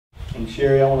And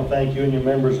Sharrie, I want to thank you and your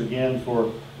members again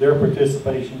for their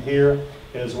participation here,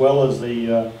 as well as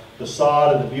the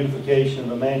sod and the beautification of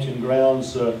the mansion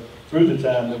grounds through the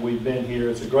time that we've been here.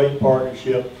 It's a great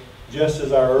partnership, just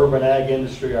as our urban ag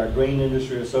industry, our Green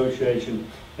Industry Association,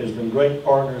 has been great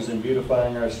partners in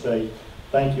beautifying our state.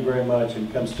 Thank you very much,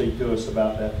 and come speak to us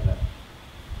about that tonight.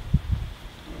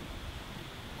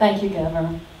 Thank you,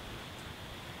 Governor.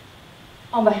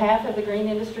 On behalf of the green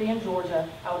industry in Georgia,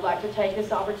 I would like to take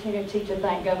this opportunity to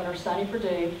thank Governor Sonny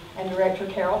Perdue and Director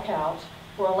Carol Couch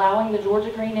for allowing the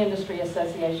Georgia Green Industry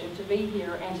Association to be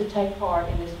here and to take part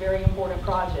in this very important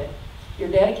project. Your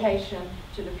dedication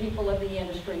to the people of the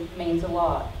industry means a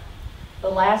lot. The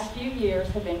last few years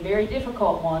have been very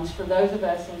difficult ones for those of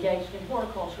us engaged in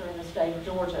horticulture in the state of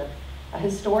Georgia. A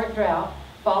historic drought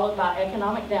followed by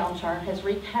economic downturn has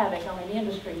wreaked havoc on an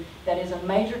industry that is a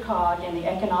major cog in the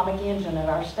economic engine of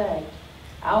our state.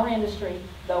 Our industry,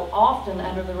 though often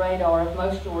under the radar of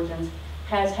most Georgians,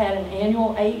 has had an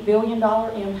annual $8 billion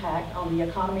impact on the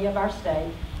economy of our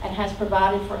state and has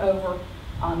provided for over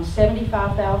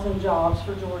 75,000 jobs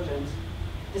for Georgians.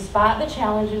 Despite the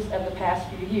challenges of the past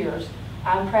few years,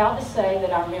 I'm proud to say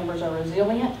that our members are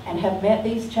resilient and have met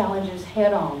these challenges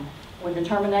head-on with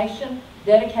determination,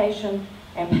 dedication,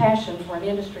 and passion for an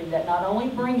industry that not only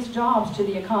brings jobs to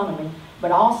the economy,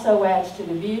 but also adds to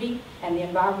the beauty and the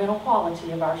environmental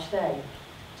quality of our state.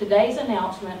 Today's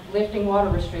announcement, lifting water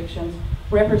restrictions,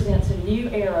 represents a new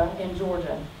era in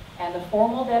Georgia, and the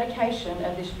formal dedication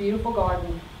of this beautiful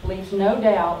garden leaves no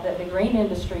doubt that the green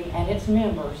industry and its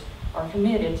members are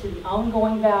committed to the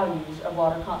ongoing values of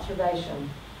water conservation.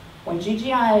 When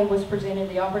GGIA was presented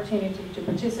the opportunity to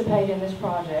participate in this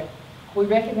project, we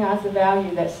recognize the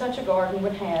value that such a garden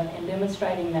would have in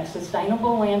demonstrating that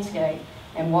sustainable landscape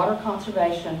and water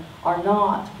conservation are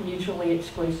not mutually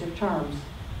exclusive terms.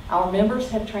 Our members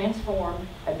have transformed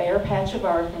a bare patch of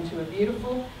earth into a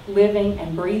beautiful, living,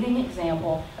 and breathing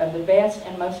example of the best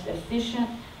and most efficient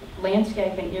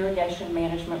landscape and irrigation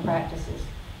management practices.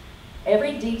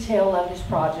 Every detail of this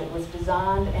project was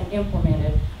designed and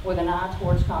implemented with an eye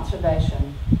towards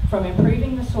conservation, from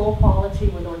improving the soil quality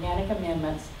with organic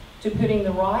amendments to putting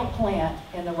the right plant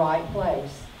in the right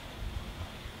place.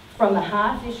 From the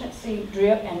high-efficiency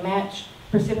drip and match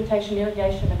precipitation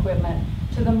irrigation equipment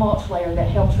to the mulch layer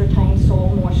that helps retain soil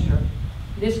moisture,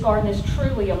 this garden is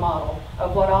truly a model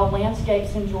of what all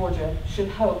landscapes in Georgia should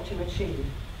hope to achieve.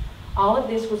 All of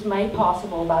this was made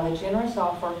possible by the generous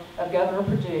offer of Governor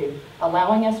Perdue,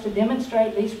 allowing us to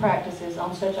demonstrate these practices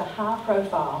on such a high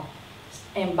profile,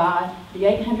 and by the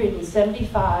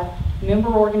 875 member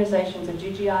organizations of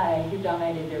GGIA who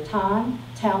donated their time,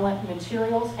 talent,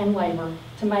 materials, and labor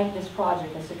to make this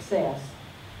project a success.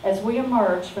 As we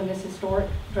emerge from this historic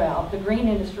drought, the green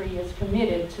industry is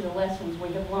committed to the lessons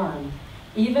we have learned.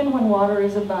 Even when water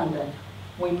is abundant,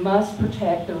 we must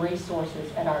protect the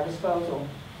resources at our disposal.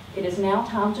 It is now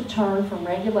time to turn from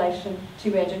regulation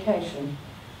to education.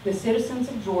 The citizens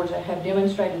of Georgia have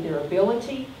demonstrated their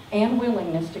ability and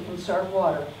willingness to conserve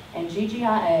water, and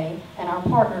GGIA and our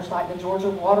partners like the Georgia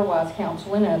Waterwise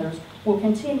Council and others will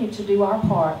continue to do our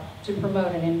part to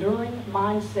promote an enduring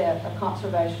mindset of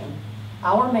conservation.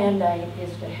 Our mandate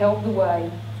is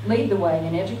to lead the way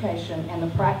in education and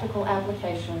the practical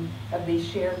application of these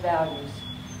shared values.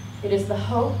 It is the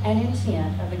hope and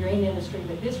intent of the green industry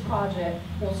that this project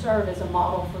will serve as a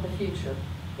model for the future.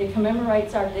 It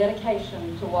commemorates our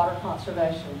dedication to water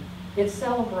conservation. It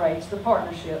celebrates the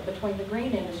partnership between the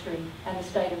green industry and the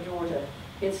state of Georgia.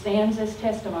 It stands as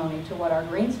testimony to what our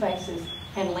green spaces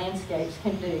and landscapes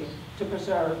can do to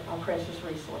preserve our precious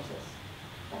resources.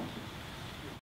 Thank you.